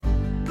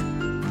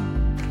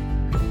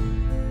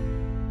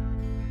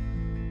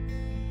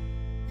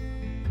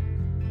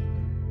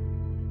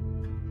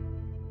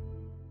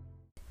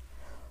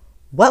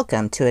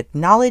Welcome to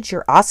Acknowledge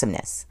Your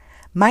Awesomeness.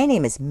 My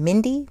name is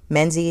Mindy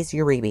Menzies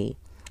Uribe,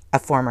 a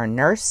former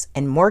nurse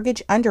and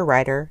mortgage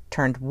underwriter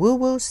turned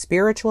woo-woo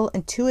spiritual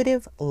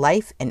intuitive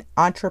life and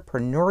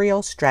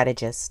entrepreneurial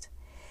strategist.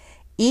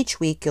 Each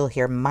week you'll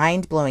hear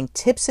mind-blowing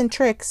tips and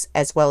tricks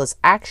as well as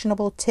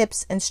actionable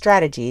tips and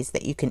strategies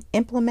that you can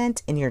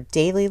implement in your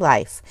daily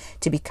life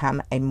to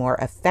become a more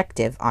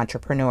effective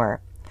entrepreneur.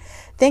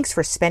 Thanks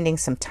for spending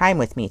some time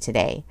with me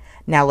today.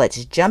 Now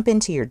let's jump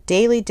into your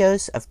daily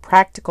dose of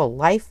practical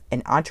life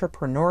and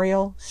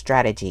entrepreneurial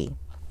strategy.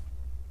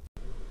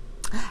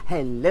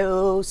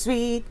 Hello,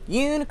 sweet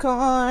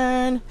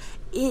unicorn.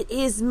 It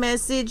is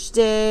message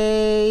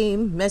day.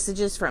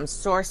 Messages from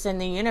Source in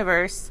the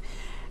universe.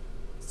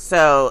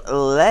 So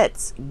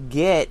let's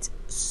get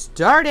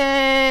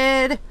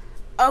started.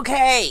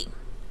 Okay.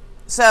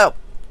 So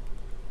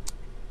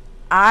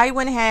I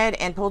went ahead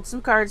and pulled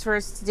some cards for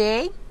us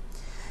today.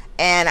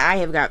 And I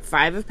have got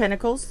 5 of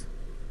Pentacles,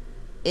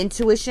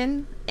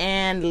 Intuition,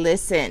 and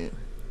Listen.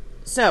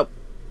 So,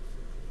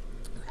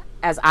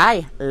 as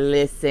I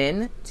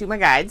listen to my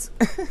guides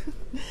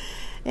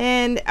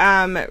and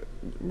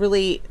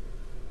really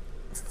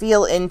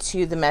feel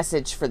into the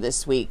message for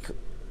this week,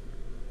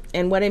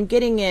 and what I'm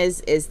getting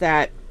is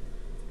that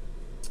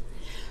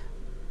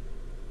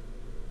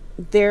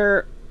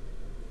there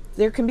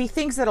can be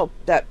things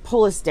that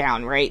pull us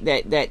down, right?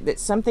 That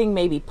something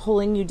may be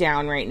pulling you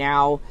down right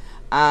now.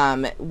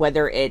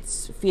 Whether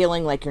it's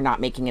feeling like you're not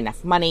making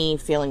enough money,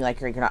 feeling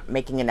like you're not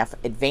making enough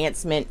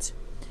advancement,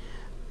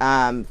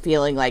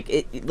 feeling like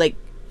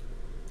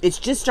it's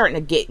just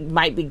starting to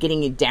might be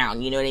getting you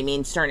down. You know what I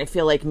mean? Starting to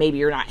feel like maybe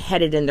you're not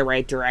headed in the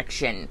right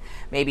direction.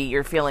 Maybe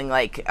you're feeling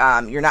like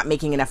you're not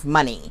making enough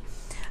money.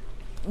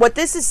 What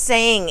this is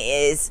saying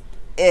is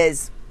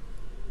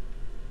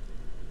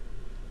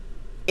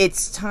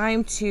it's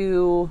time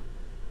to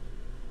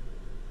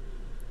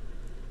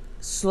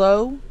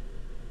slow.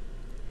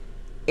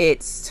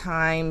 It's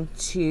time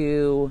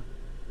to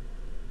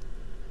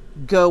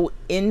go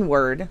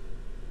inward,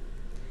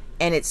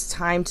 and it's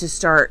time to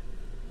start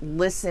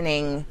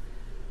listening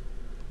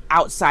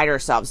outside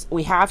ourselves.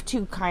 We have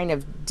to kind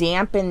of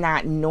dampen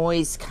that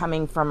noise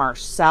coming from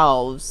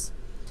ourselves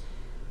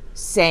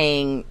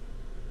saying,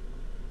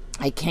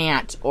 I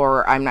can't,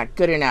 or I'm not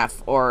good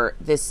enough, or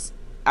this,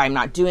 I'm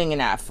not doing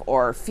enough,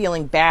 or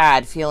feeling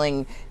bad,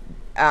 feeling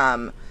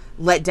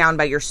let down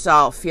by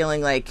yourself,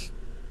 feeling like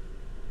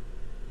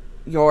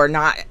you're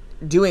not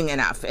doing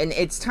enough. And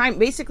it's time,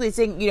 basically it's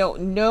saying,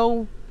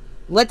 no,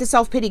 let the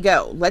self-pity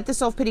go. Let the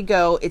self-pity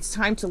go. It's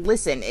time to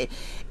listen.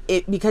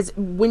 Because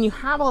when you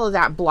have all of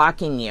that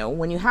blocking you,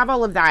 when you have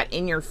all of that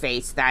in your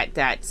face,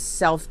 that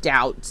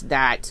self-doubt,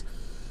 that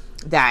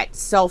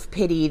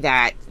self-pity,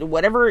 that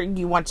whatever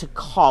you want to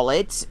call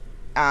it,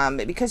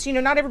 because,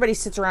 not everybody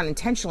sits around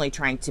intentionally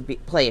trying to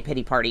play a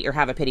pity party or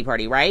have a pity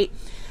party, right?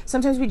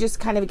 Sometimes we just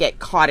kind of get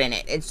caught in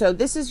it. And so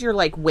this is your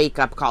wake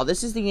up call.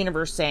 This is the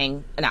universe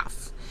saying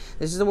enough.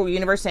 This is the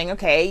universe saying,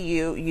 okay,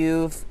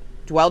 you've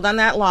dwelled on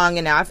that long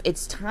enough.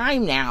 It's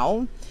time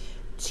now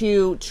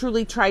to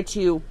truly try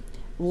to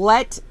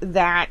let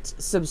that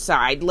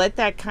subside. Let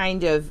that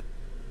kind of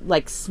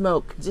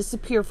smoke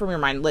disappear from your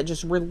mind.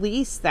 Just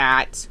release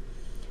that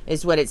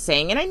is what it's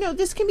saying. And I know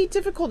this can be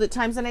difficult at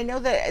times. And I know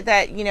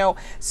that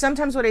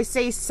sometimes what I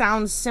say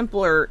sounds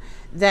simpler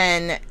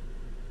than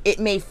it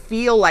may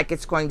feel like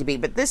it's going to be,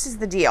 but this is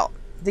the deal.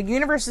 The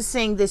universe is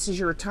saying this is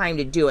your time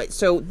to do it.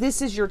 So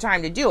this is your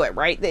time to do it,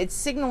 right? It's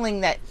signaling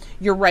that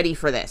you're ready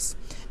for this,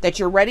 that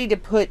you're ready to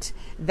put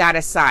that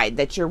aside,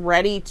 that you're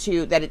ready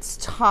that it's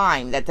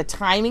time, that the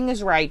timing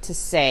is right to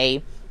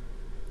say,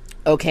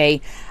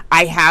 okay,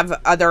 I have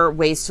other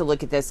ways to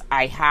look at this.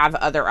 I have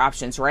other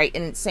options, right?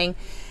 And it's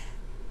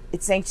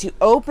saying to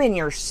open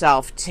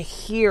yourself, to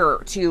hear,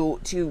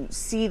 to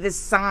see the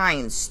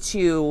signs,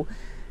 to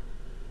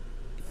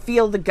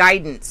feel the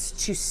guidance,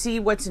 to see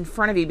what's in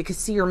front of you,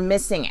 because you're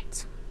missing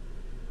it,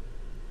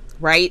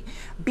 right?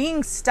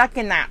 Being stuck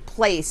in that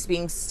place,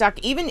 being stuck,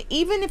 even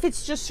if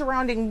it's just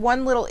surrounding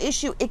one little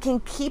issue, it can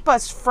keep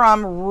us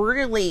from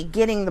really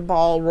getting the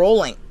ball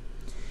rolling,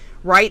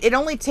 right? It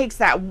only takes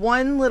that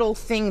one little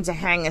thing to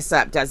hang us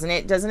up, doesn't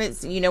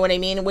it? You know what I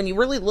mean? When you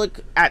really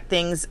look at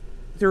things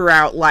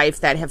throughout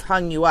life that have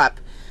hung you up,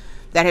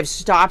 that have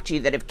stopped you,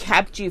 that have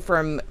kept you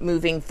from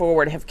moving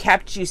forward, have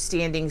kept you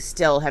standing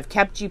still, have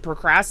kept you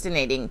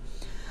procrastinating.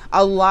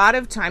 A lot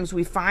of times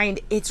we find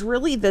it's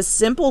really the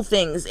simple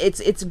things.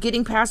 It's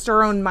getting past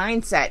our own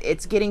mindset.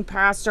 It's getting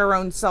past our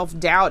own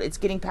self-doubt. It's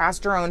getting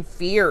past our own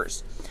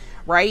fears,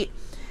 right?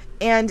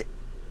 And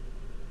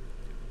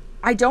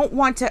I don't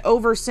want to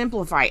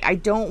oversimplify. I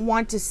don't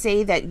want to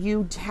say that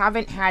you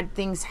haven't had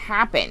things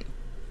happen,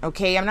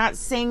 okay? I'm not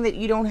saying that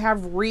you don't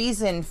have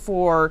reason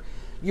for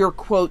your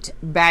quote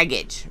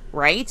baggage,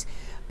 right?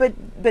 But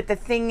the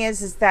thing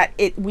is that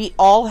we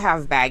all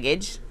have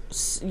baggage.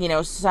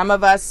 Some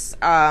of us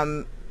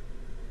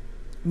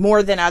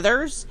more than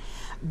others,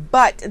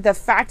 but the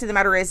fact of the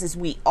matter is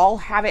we all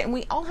have it, and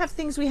we all have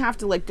things we have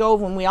to let go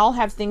of, and we all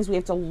have things we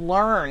have to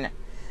learn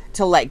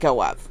to let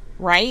go of,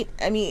 right?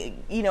 I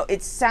mean,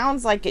 it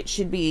sounds like it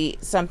should be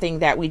something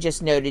that we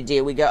just know to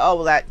do. We go, oh,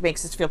 well, that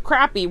makes us feel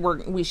crappy.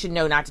 We should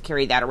know not to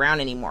carry that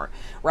around anymore,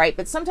 right?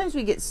 But sometimes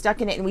we get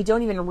stuck in it and we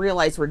don't even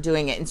realize we're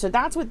doing it. And so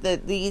that's what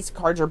these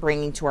cards are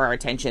bringing to our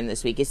attention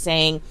this week, is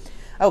saying,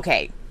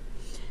 okay,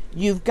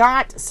 you've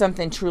got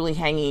something truly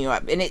hanging you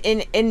up.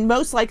 And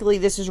most likely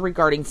this is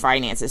regarding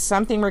finances.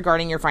 Something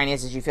regarding your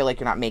finances. You feel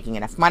like you're not making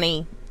enough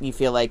money. You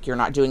feel like you're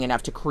not doing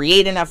enough to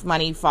create enough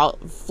money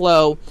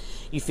flow.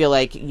 You feel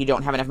like you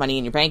don't have enough money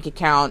in your bank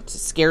account,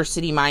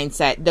 scarcity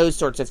mindset, those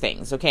sorts of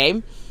things,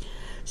 okay?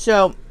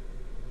 So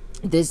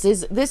this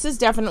is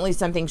definitely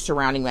something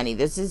surrounding money.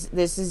 This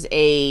is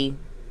a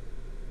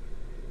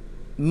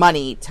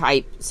money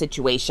type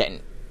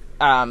situation.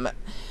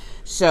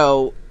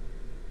 So,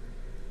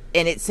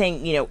 and it's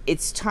saying,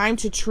 it's time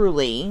to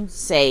truly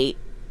say,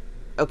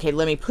 okay,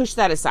 let me push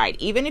that aside.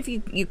 Even if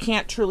you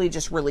can't truly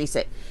just release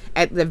it,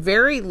 at the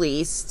very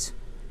least,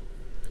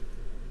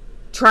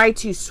 try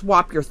to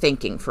swap your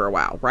thinking for a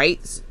while,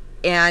 right?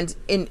 And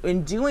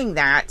in doing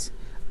that,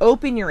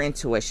 open your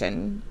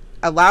intuition.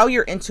 Allow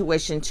your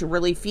intuition to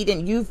really feed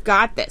in. You've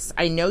got this.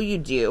 I know you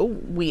do.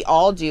 We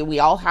all do. We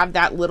all have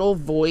that little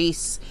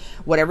voice,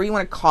 whatever you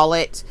want to call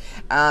it.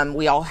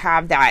 We all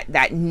have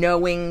that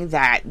knowing,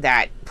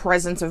 that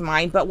presence of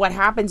mind. But what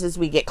happens is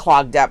we get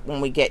clogged up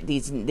when we get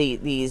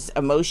these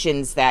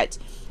emotions that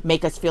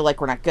make us feel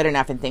like we're not good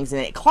enough and things,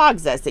 and it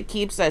clogs us. It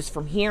keeps us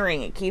from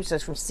hearing. It keeps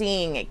us from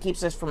seeing. It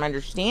keeps us from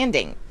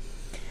understanding.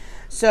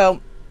 So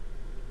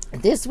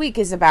this week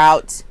is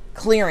about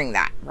clearing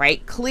that,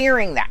 right?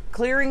 Clearing that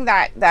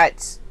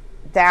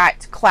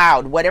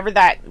cloud, whatever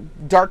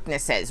that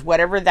darkness is,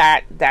 whatever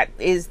that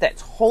is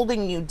that's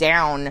holding you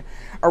down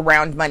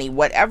around money,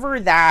 whatever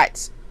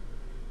that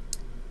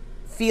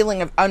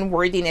feeling of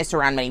unworthiness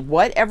around money,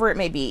 whatever it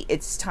may be.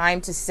 It's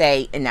time to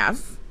say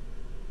enough.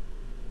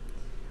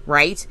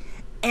 Right?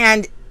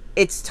 And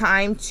it's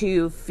time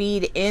to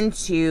feed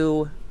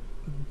into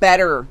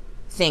better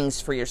things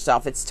for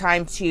yourself. It's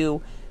time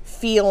to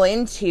feel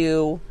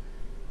into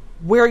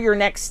where your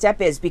next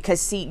step is, because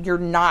see, you're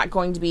not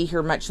going to be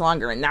here much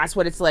longer. And that's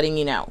what it's letting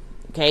you know.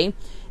 Okay?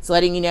 It's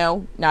letting you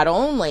know, not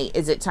only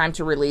is it time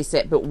to release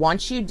it, but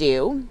once you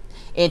do,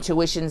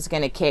 intuition's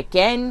going to kick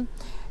in.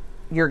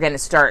 You're going to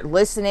start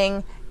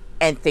listening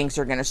and things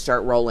are going to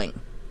start rolling.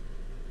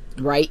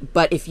 Right?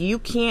 But if you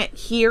can't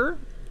hear,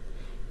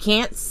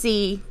 can't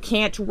see,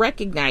 can't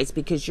recognize,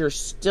 because you're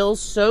still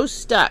so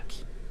stuck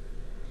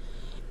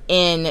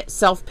in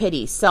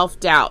self-pity,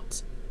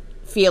 self-doubt,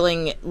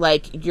 feeling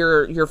like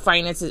your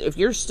finances, if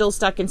you're still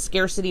stuck in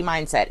scarcity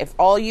mindset, if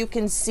all you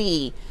can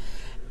see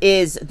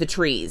is the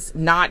trees,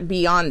 not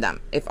beyond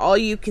them, if all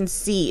you can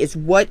see is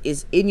what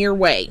is in your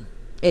way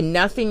and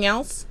nothing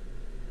else,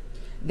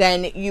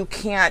 then you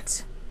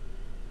can't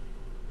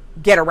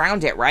get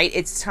around it, right?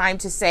 It's time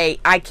to say,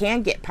 I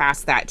can get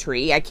past that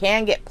tree. I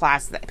can get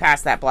past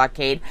that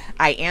blockade.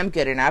 I am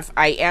good enough.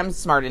 I am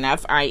smart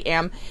enough. I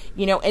am,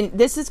 and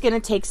this is going to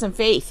take some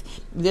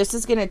faith. This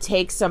is going to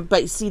take some,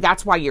 but see,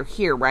 that's why you're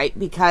here, right?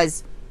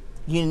 Because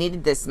you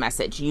needed this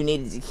message. You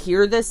needed to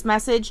hear this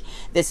message.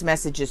 This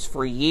message is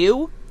for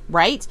you,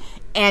 right?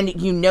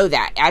 And you know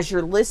that as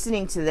you're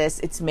listening to this,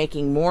 it's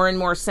making more and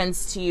more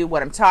sense to you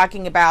what I'm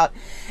talking about.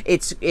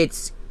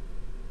 It's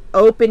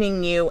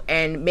opening you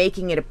and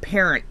making it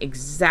apparent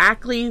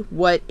exactly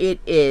what it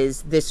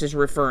is this is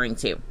referring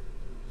to.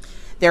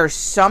 There's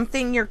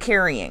something you're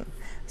carrying,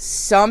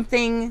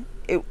 something,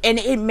 and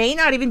it may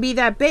not even be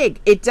that big.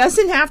 It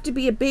doesn't have to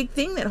be a big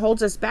thing that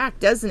holds us back,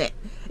 doesn't it?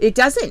 It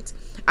doesn't.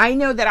 I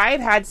know that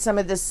I've had some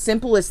of the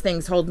simplest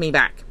things hold me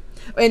back.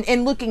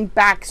 And looking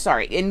back,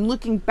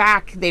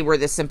 they were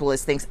the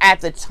simplest things.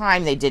 At the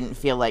time, they didn't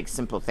feel like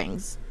simple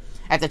things.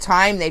 At the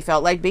time, they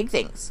felt like big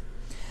things.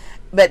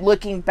 But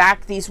looking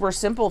back, these were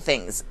simple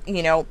things.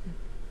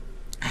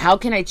 How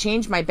can I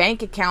change my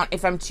bank account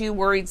if I'm too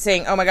worried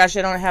saying, oh my gosh,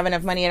 I don't have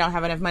enough money, I don't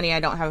have enough money, I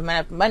don't have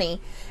enough money.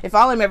 If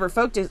all I'm ever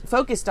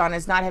focused on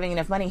is not having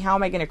enough money, how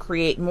am I going to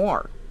create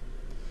more?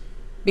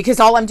 Because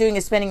all I'm doing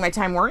is spending my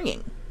time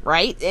worrying,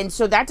 right? And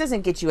so that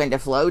doesn't get you into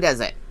flow, does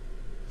it?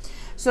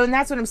 So, and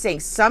that's what I'm saying.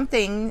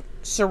 Something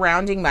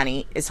surrounding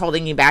money is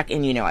holding you back,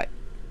 and you know it.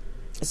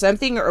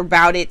 Something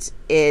about it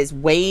is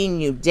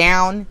weighing you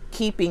down,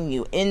 keeping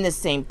you in the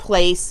same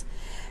place,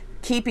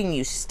 keeping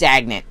you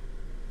stagnant.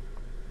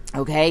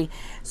 Okay?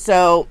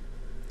 So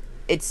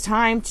it's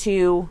time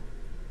to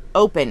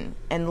open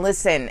and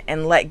listen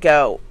and let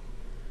go.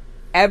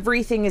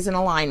 Everything is in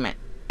alignment.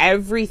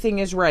 Everything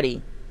is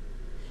ready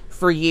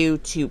for you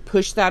to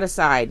push that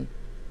aside.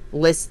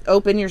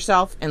 Open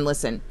yourself and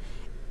listen.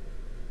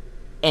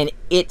 And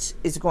it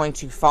is going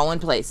to fall in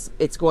place.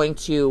 It's going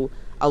to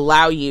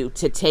allow you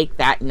to take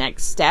that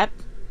next step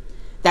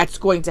that's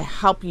going to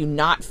help you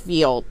not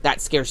feel that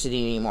scarcity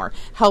anymore,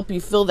 help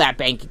you fill that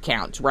bank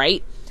account,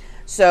 right?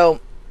 So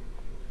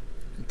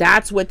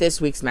that's what this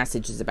week's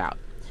message is about.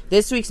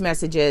 This week's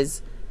message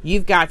is,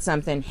 you've got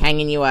something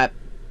hanging you up.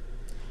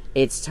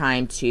 It's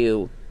time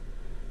to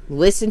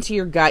listen to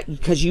your gut,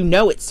 because you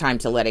know it's time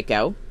to let it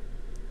go.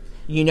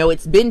 You know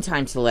it's been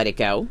time to let it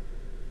go.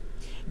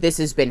 This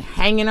has been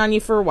hanging on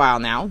you for a while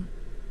now.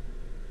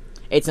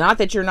 It's not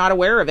that you're not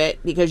aware of it,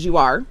 because you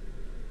are,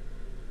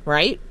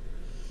 right?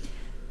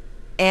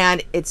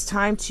 And it's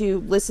time to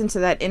listen to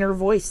that inner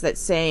voice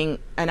that's saying,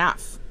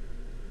 enough.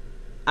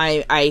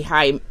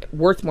 I'm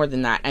worth more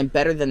than that. I'm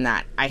better than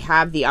that. I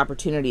have the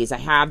opportunities. I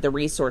have the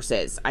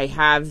resources. I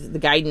have the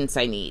guidance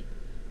I need.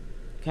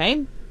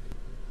 Okay?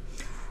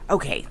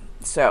 Okay,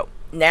 so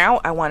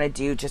now I want to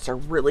do just a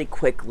really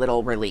quick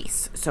little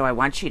release. So I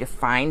want you to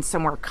find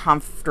somewhere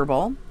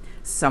comfortable,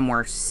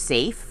 somewhere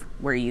safe,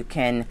 where you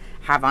can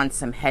have on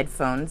some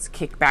headphones,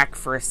 kick back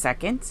for a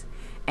second,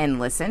 and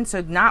listen.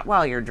 So not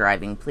while you're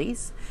driving,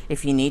 please.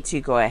 If you need to,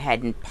 go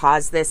ahead and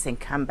pause this and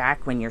come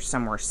back when you're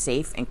somewhere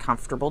safe and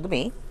comfortable to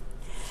be.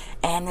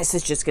 And this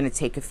is just going to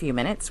take a few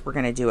minutes. We're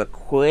going to do a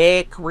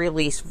quick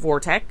release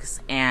vortex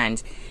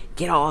and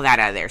get all of that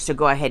out of there. So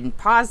go ahead and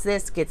pause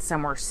this, get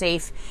somewhere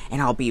safe,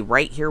 and I'll be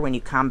right here when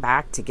you come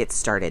back to get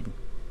started.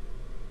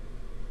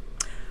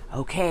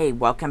 Okay,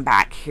 welcome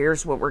back.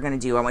 Here's what we're going to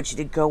do. I want you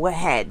to go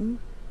ahead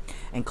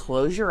and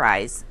close your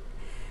eyes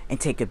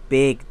and take a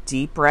big,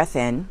 deep breath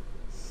in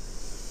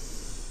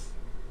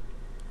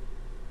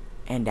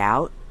and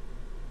out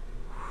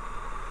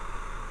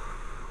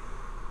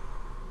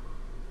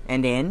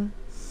and in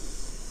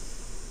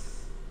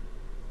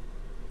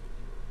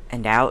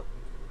and out.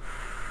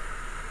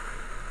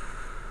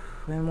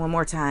 And one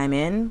more time,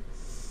 in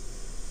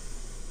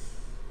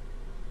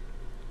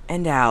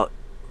and out.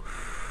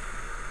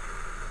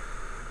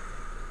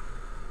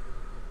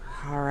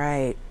 All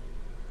right.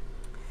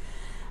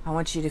 I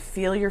want you to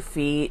feel your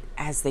feet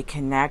as they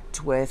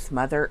connect with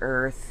Mother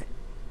Earth,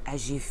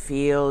 as you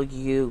feel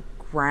you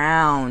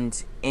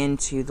ground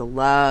into the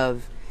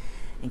love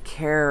and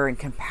care and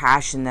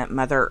compassion that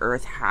Mother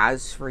Earth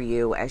has for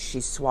you as she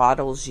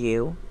swaddles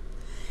you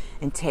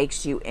and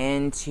takes you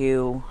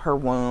into her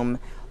womb,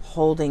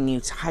 holding you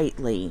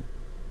tightly.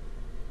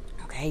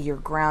 Okay, you're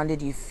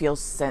grounded. You feel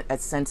a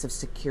sense of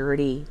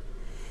security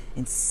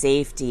and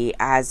safety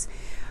as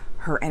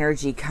her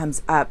energy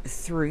comes up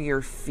through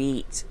your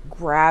feet,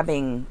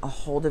 grabbing a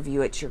hold of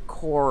you at your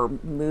core,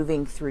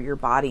 moving through your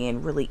body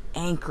and really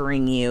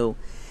anchoring you,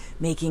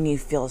 making you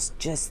feel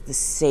just the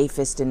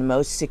safest and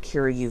most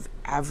secure you've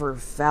ever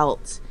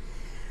felt.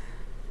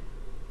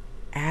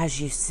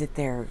 As you sit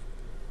there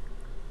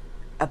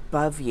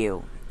above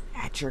you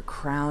at your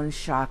crown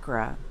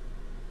chakra,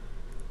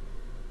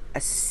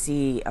 a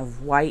sea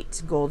of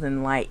white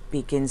golden light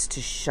begins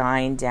to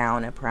shine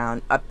down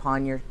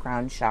upon your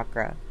crown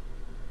chakra.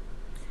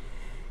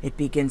 It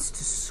begins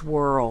to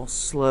swirl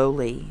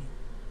slowly,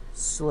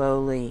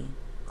 slowly,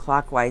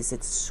 clockwise.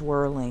 It's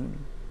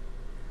swirling,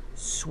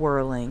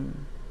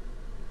 swirling,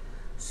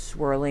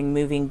 swirling,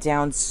 moving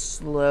down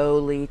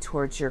slowly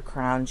towards your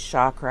crown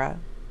chakra.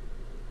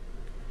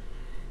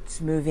 It's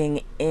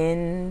moving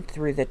in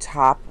through the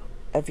top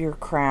of your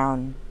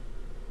crown,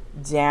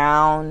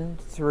 down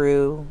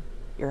through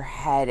your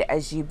head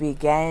as you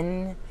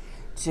begin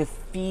to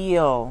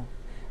feel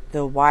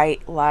the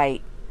white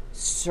light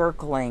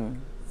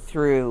circling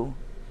through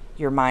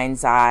your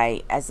mind's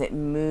eye as it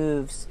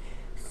moves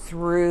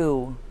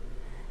through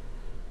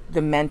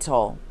the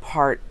mental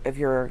part of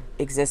your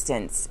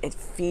existence. It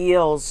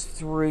feels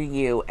through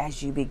you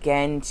as you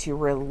begin to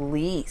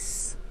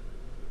release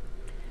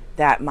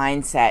that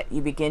mindset.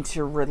 You begin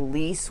to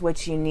release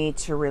what you need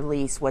to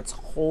release, what's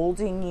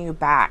holding you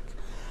back.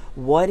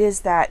 What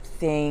is that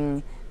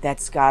thing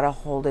that's got a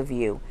hold of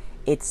you?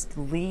 It's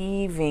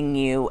leaving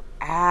you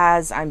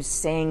as I'm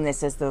saying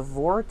this, as the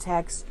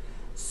vortex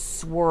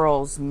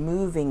swirls,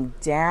 moving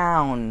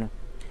down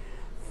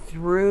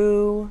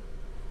through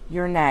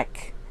your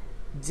neck,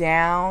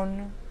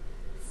 down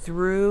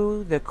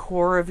through the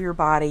core of your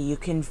body. You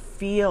can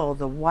feel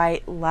the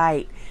white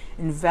light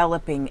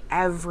enveloping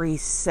every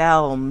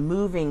cell,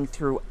 moving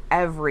through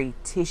every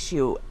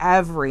tissue,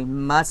 every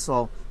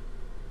muscle,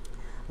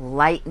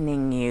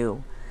 lightening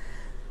you,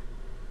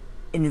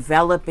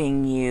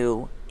 enveloping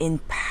you,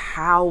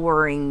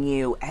 empowering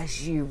you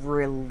as you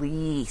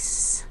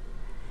release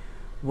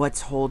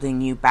what's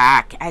holding you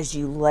back. As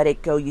you let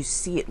it go, you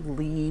see it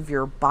leave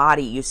your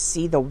body. You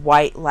see the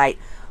white light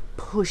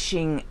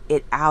pushing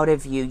it out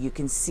of you. You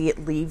can see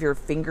it leave your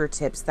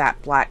fingertips.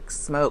 That black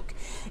smoke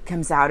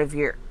comes out of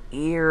your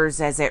ears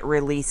as it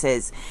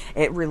releases.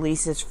 It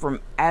releases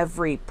from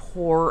every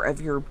pore of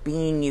your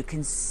being. You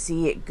can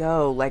see it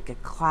go like a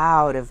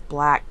cloud of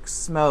black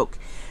smoke,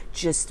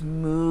 just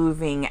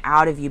moving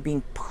out of you,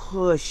 being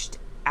pushed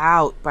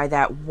out by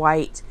that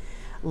white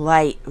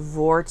light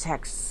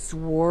vortex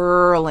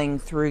swirling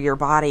through your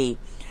body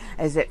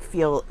as it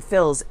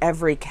fills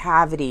every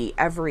cavity,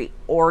 every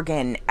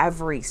organ,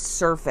 every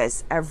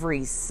surface,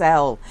 every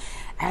cell,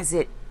 as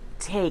it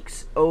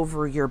takes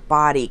over your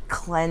body,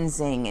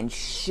 cleansing and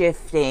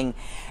shifting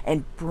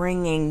and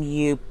bringing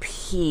you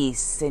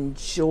peace and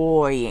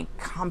joy and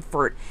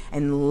comfort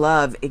and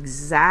love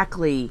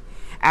exactly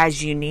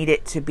as you need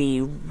it to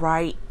be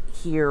right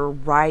here,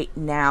 right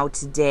now,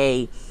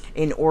 today,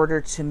 in order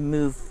to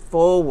move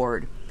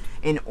forward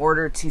in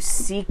order to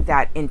seek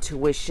that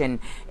intuition,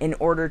 in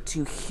order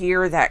to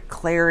hear that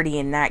clarity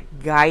and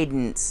that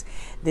guidance.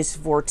 This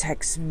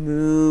vortex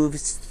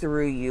moves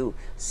through you,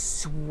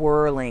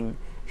 swirling,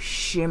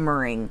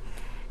 shimmering,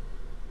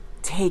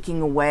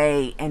 taking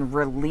away and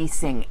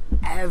releasing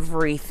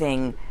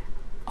everything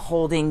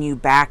holding you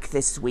back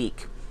this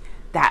week.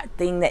 That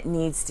thing that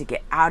needs to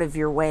get out of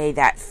your way,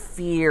 that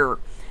fear,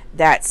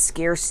 that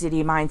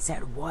scarcity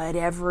mindset,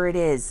 whatever it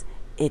is,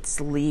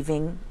 it's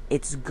leaving,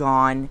 it's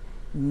gone,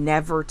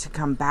 never to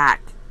come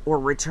back or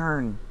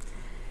return.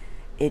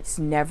 It's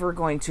never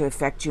going to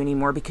affect you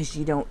anymore because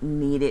you don't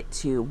need it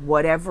to.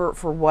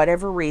 For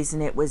whatever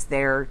reason it was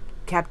there,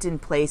 kept in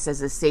place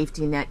as a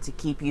safety net to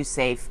keep you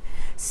safe.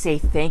 Say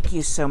thank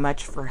you so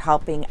much for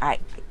helping. I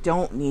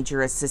don't need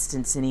your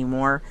assistance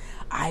anymore.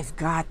 I've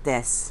got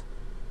this.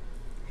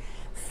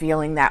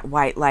 Feeling that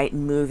white light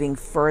moving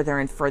further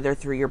and further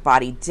through your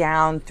body,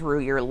 down through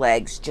your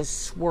legs,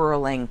 just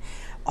swirling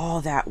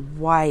all that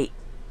white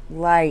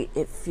light.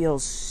 It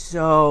feels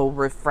so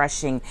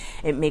refreshing.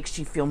 It makes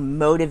you feel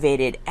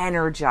motivated,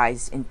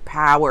 energized,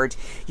 empowered.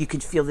 You can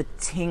feel the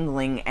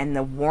tingling and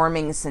the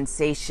warming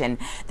sensation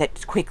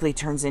that quickly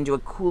turns into a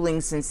cooling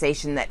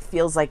sensation that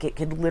feels like it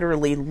could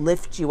literally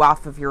lift you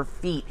off of your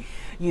feet.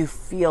 You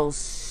feel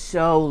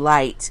so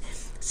light,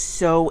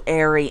 so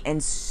airy,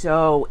 and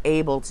so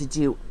able to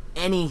do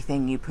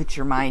anything you put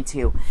your mind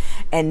to.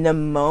 And the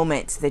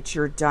moment that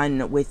you're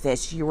done with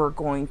this, you are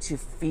going to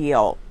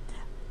feel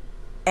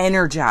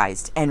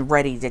energized and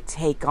ready to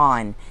take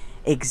on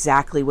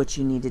exactly what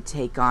you need to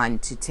take on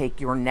to take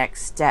your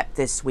next step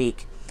this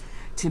week,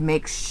 to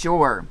make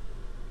sure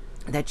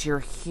that you're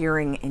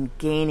hearing and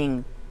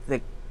gaining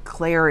the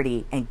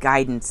clarity and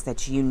guidance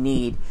that you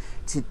need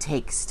to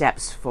take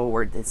steps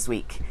forward this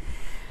week.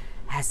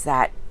 As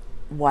that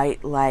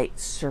white light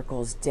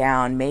circles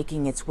down,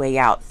 making its way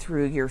out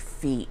through your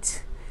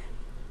feet,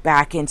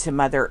 back into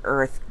Mother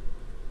Earth,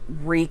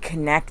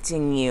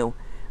 reconnecting you,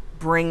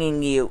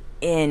 bringing you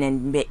in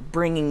and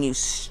bringing you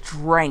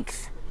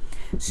strength.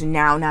 So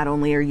now not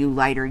only are you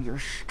lighter, you're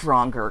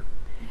stronger.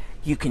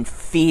 You can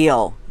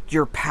feel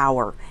your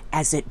power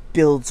as it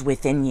builds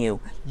within you.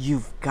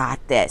 You've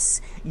got this.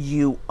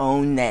 You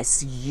own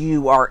this.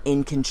 You are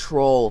in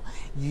control.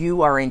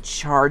 You are in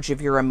charge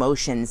of your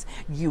emotions.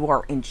 You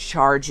are in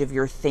charge of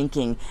your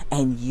thinking.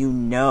 And you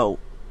know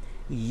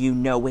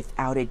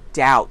without a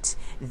doubt,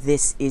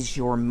 this is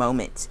your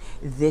moment.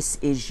 This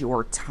is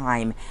your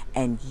time,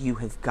 and you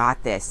have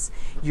got this.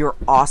 Your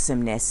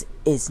awesomeness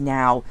is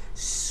now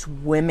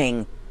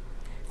swimming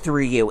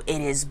through you.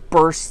 It is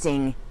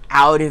bursting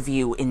out of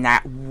you in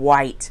that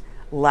white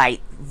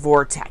light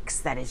vortex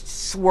that is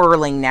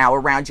swirling now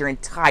around your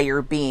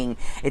entire being.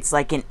 It's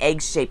like an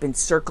egg shape,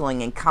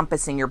 encircling,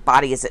 encompassing your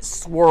body as it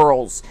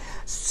swirls,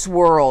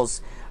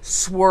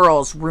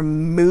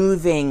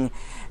 removing,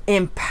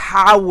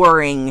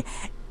 empowering,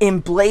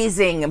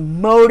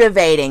 emblazing,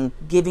 motivating,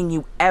 giving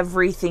you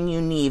everything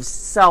you need.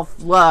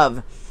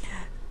 Self-love,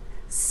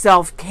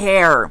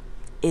 self-care.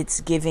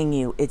 It's giving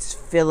you, it's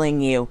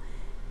filling you.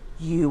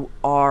 You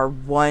are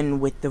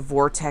one with the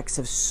vortex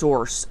of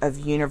source, of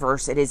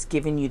universe. It has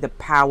given you the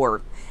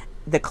power,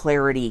 the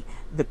clarity,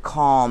 the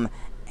calm,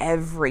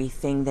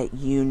 everything that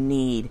you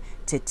need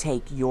to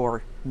take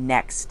your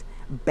next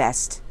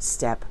best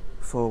step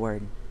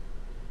forward.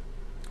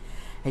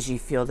 As you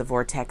feel the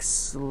vortex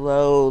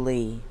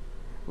slowly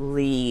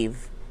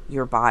leave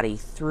your body,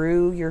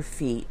 through your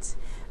feet,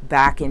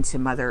 back into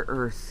Mother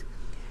Earth,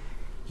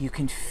 you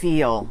can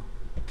feel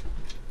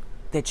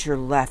that you're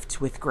left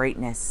with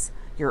greatness.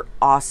 Your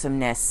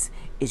awesomeness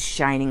is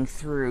shining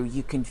through.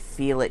 You can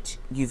feel it.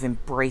 You've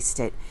embraced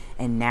it.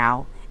 And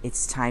now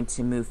it's time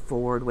to move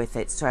forward with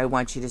it. So I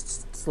want you to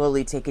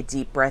slowly take a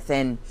deep breath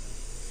in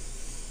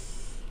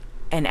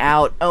and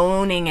out,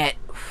 owning it.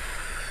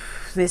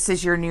 This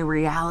is your new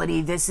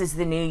reality. This is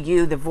the new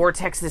you. The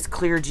vortex has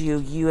cleared you.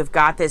 You have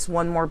got this.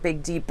 One more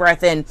big deep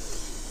breath in.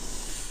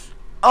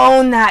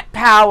 Own that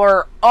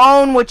power.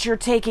 Own what you're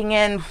taking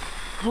in.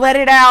 Let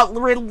it out.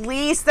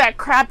 Release that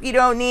crap you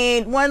don't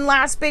need. One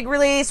last big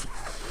release.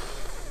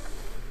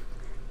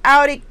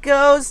 Out it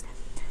goes.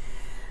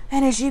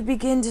 And as you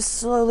begin to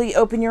slowly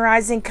open your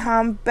eyes and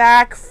come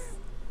back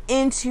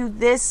into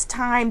this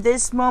time,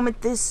 this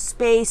moment, this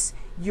space,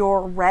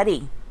 you're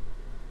ready.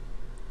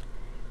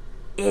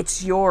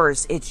 It's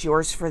yours. It's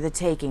yours for the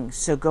taking.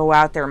 So go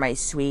out there, my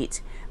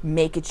sweet.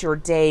 Make it your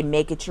day.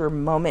 Make it your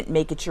moment.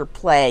 Make it your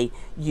play.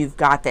 You've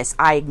got this.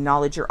 I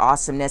acknowledge your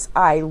awesomeness.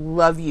 I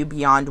love you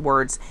beyond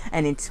words.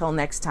 And until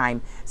next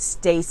time,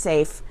 stay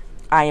safe.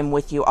 I am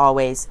with you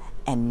always.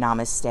 And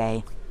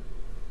namaste.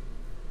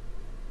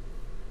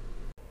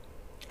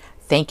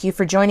 Thank you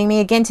for joining me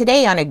again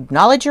today on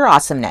Acknowledge Your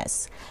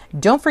Awesomeness.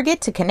 Don't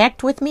forget to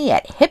connect with me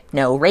at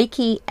Hypno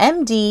Reiki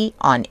MD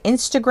on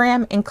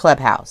Instagram and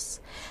Clubhouse.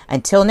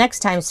 Until next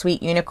time,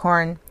 sweet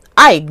unicorn,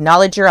 I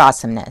acknowledge your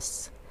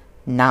awesomeness.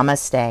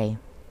 Namaste.